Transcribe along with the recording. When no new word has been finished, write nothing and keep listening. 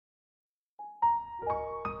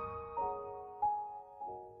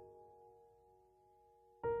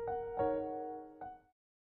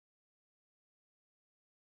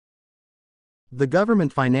The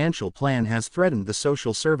government financial plan has threatened the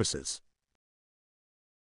social services.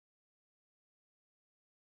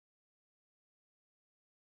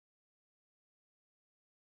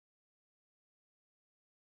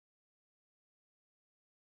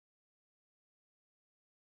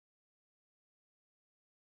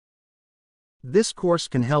 This course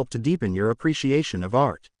can help to deepen your appreciation of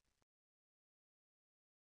art.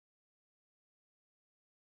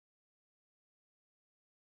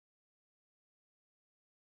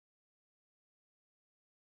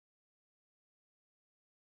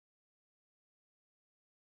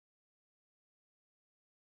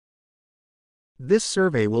 This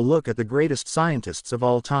survey will look at the greatest scientists of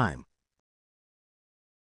all time.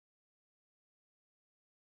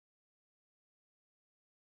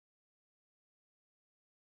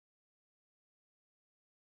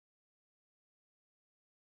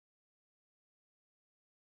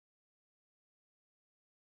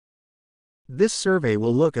 This survey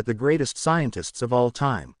will look at the greatest scientists of all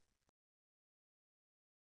time.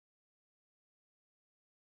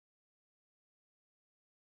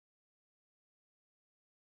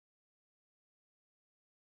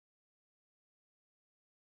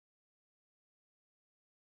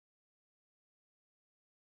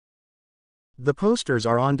 The posters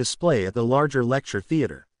are on display at the larger lecture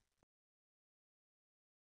theater.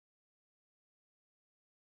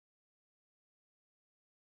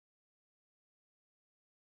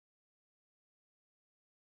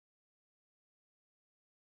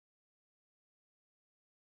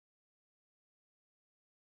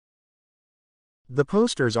 The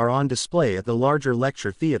posters are on display at the larger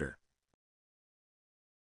lecture theater.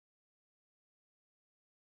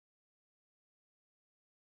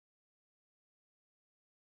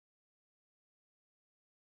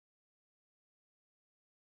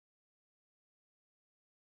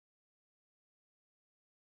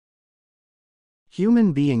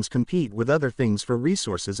 Human beings compete with other things for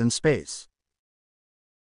resources and space.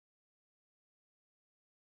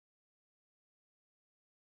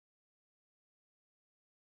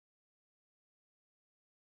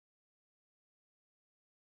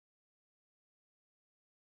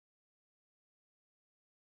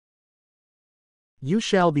 You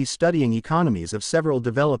shall be studying economies of several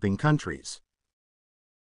developing countries.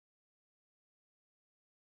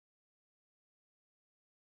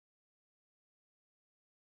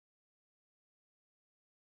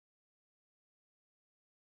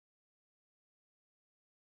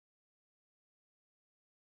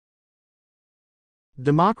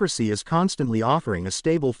 Democracy is constantly offering a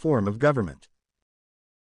stable form of government.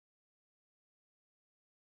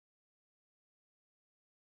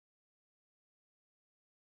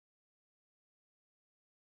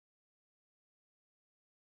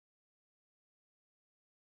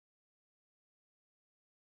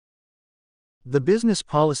 The business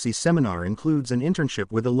policy seminar includes an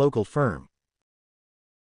internship with a local firm.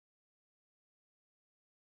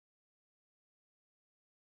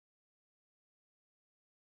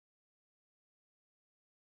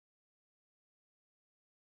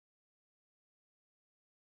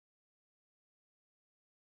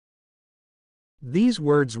 These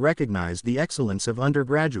words recognize the excellence of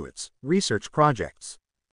undergraduates' research projects.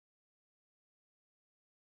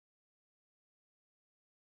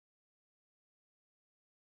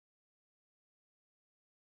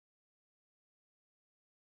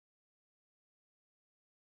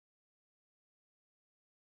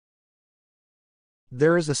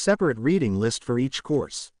 There is a separate reading list for each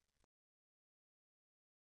course.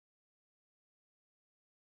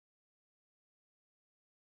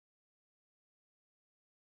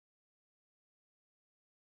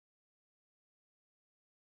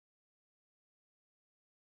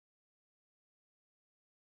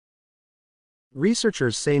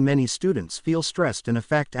 Researchers say many students feel stressed and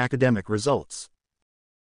affect academic results.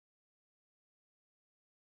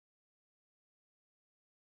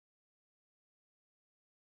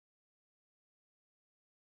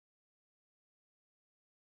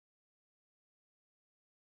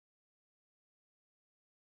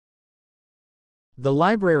 The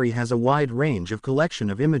library has a wide range of collection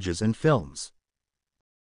of images and films.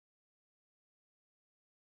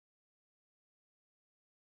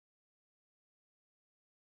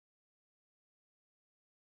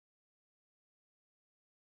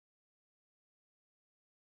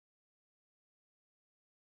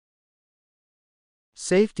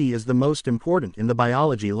 Safety is the most important in the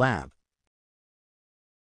biology lab.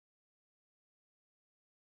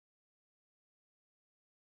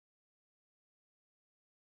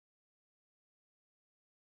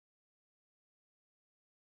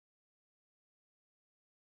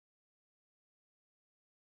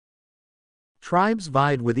 Tribes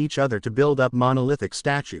vied with each other to build up monolithic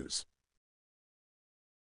statues.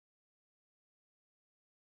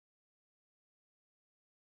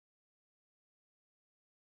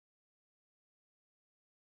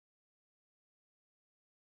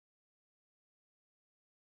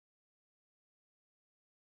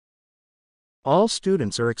 All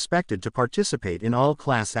students are expected to participate in all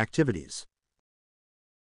class activities.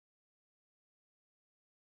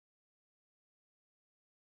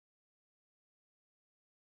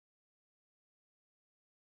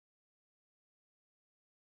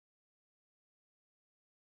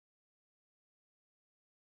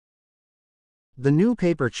 The new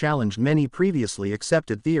paper challenged many previously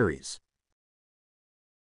accepted theories.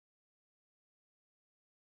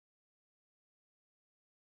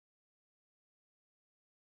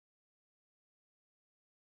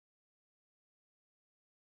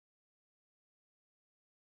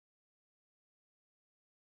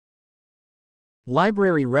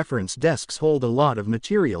 Library reference desks hold a lot of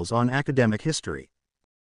materials on academic history.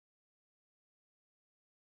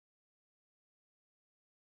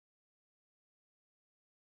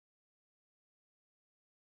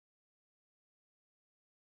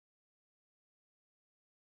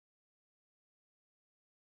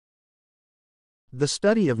 The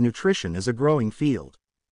study of nutrition is a growing field.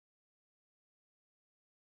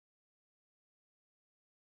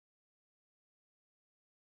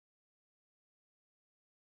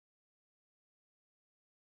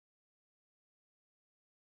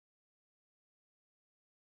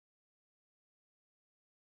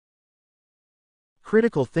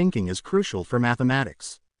 Critical thinking is crucial for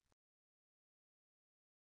mathematics.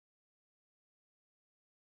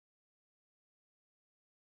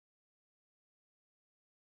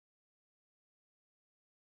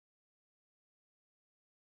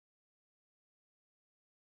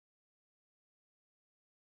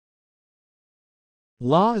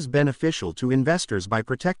 Law is beneficial to investors by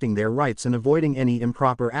protecting their rights and avoiding any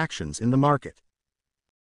improper actions in the market.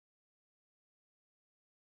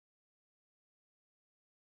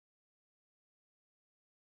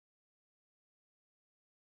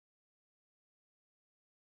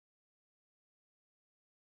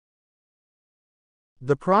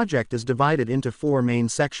 The project is divided into 4 main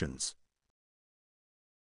sections.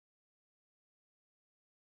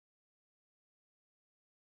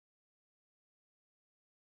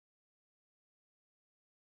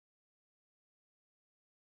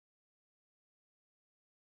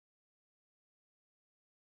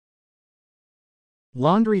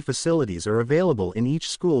 Laundry facilities are available in each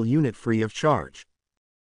school unit free of charge.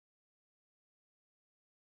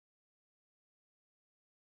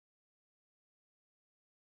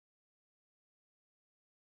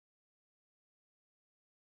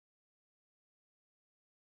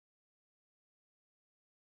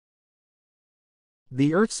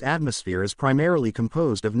 The Earth's atmosphere is primarily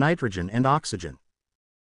composed of nitrogen and oxygen.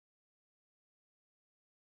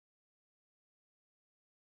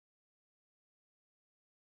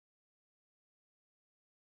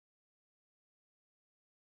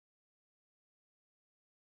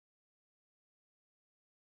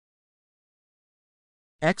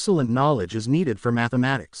 Excellent knowledge is needed for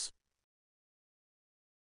mathematics.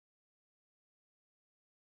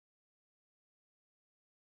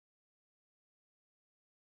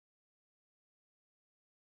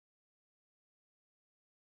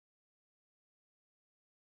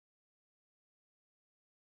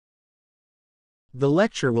 The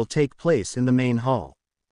lecture will take place in the main hall.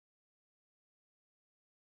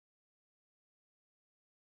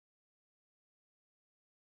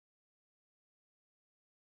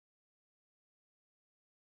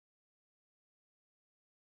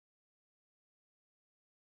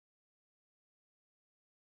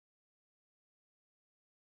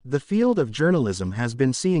 The field of journalism has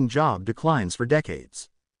been seeing job declines for decades.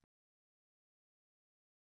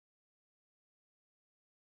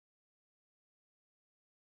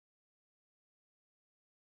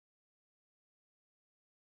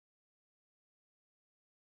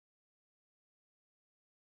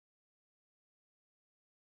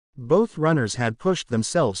 Both runners had pushed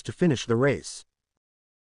themselves to finish the race.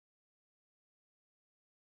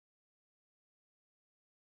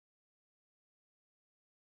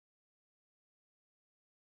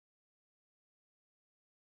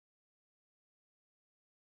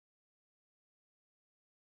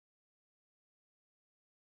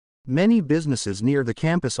 Many businesses near the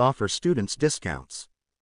campus offer students discounts.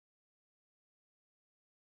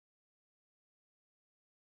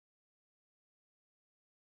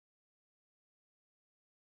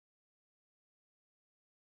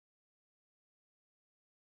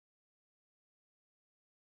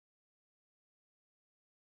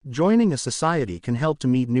 Joining a society can help to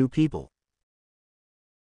meet new people.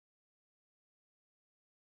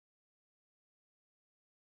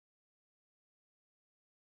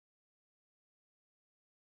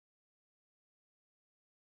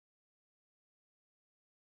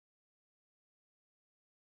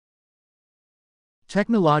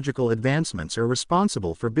 Technological advancements are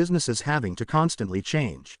responsible for businesses having to constantly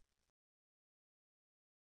change.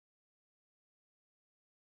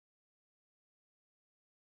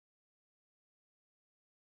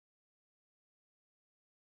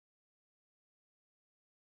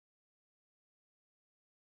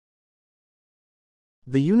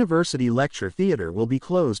 The university lecture theater will be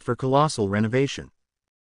closed for colossal renovation.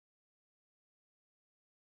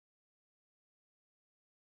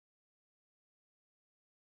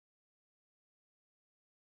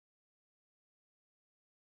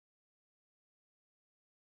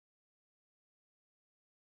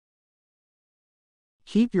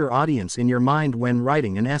 Keep your audience in your mind when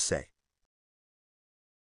writing an essay.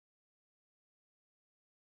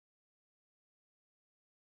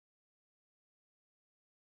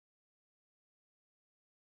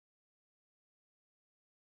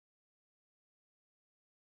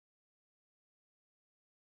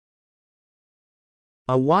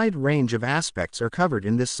 A wide range of aspects are covered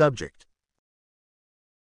in this subject.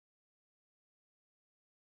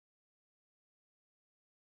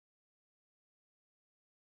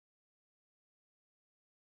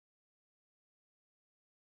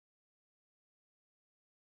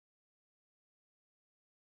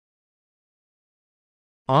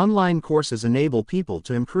 Online courses enable people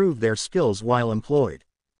to improve their skills while employed.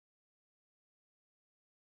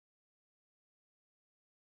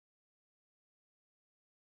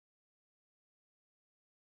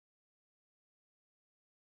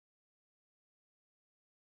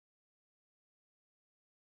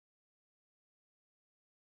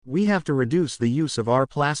 We have to reduce the use of our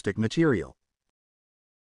plastic material.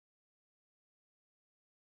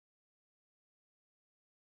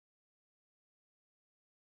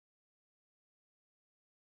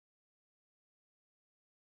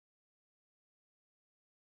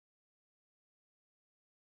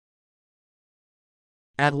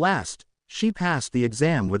 At last, she passed the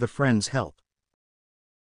exam with a friend's help.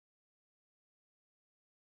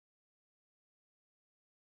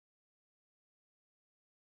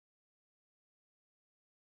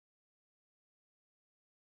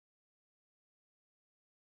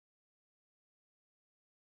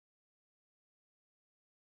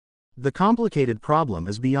 The complicated problem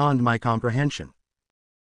is beyond my comprehension.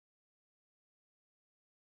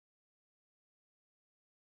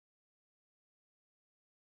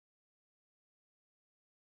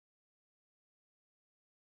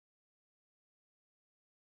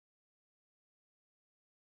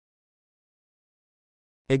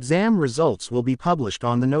 Exam results will be published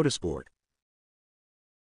on the notice board.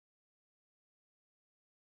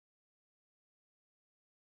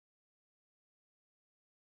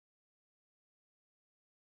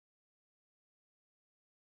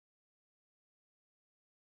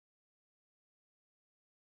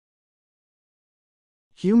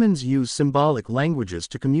 Humans use symbolic languages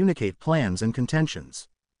to communicate plans and contentions.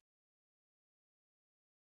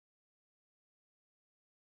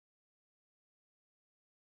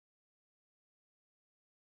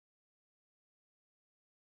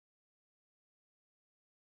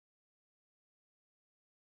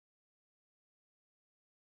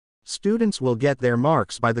 Students will get their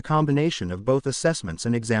marks by the combination of both assessments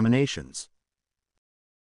and examinations.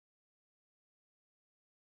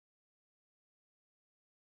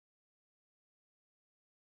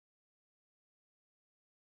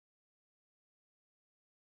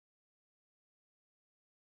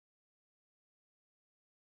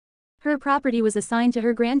 Her property was assigned to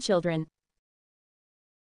her grandchildren.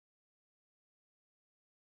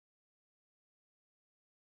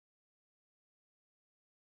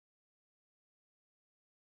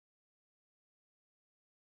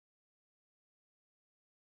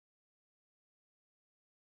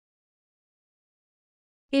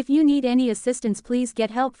 If you need any assistance, please get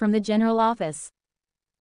help from the general office.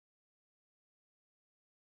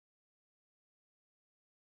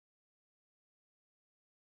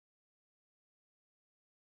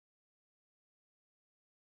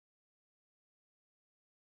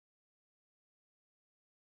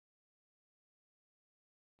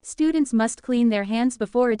 Students must clean their hands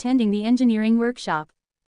before attending the engineering workshop.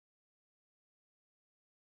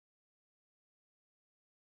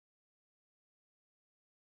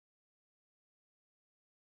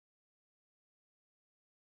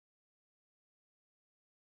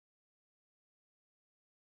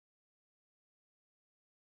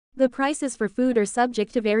 The prices for food are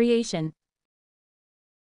subject to variation.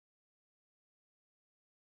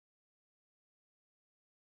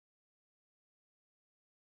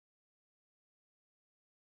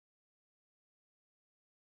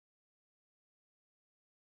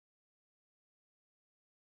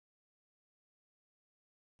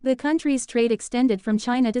 The country's trade extended from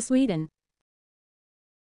China to Sweden.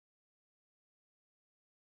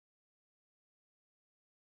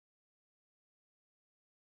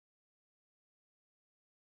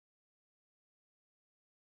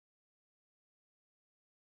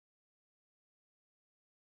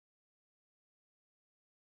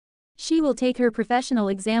 She will take her professional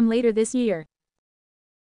exam later this year.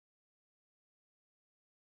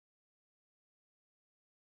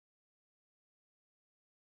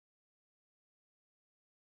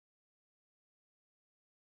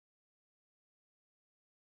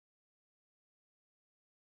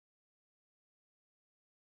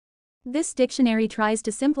 This dictionary tries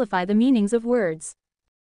to simplify the meanings of words.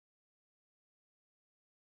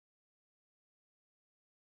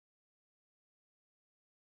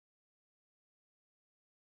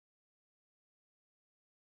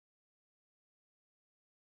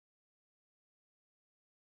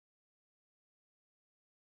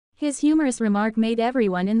 His humorous remark made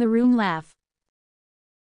everyone in the room laugh.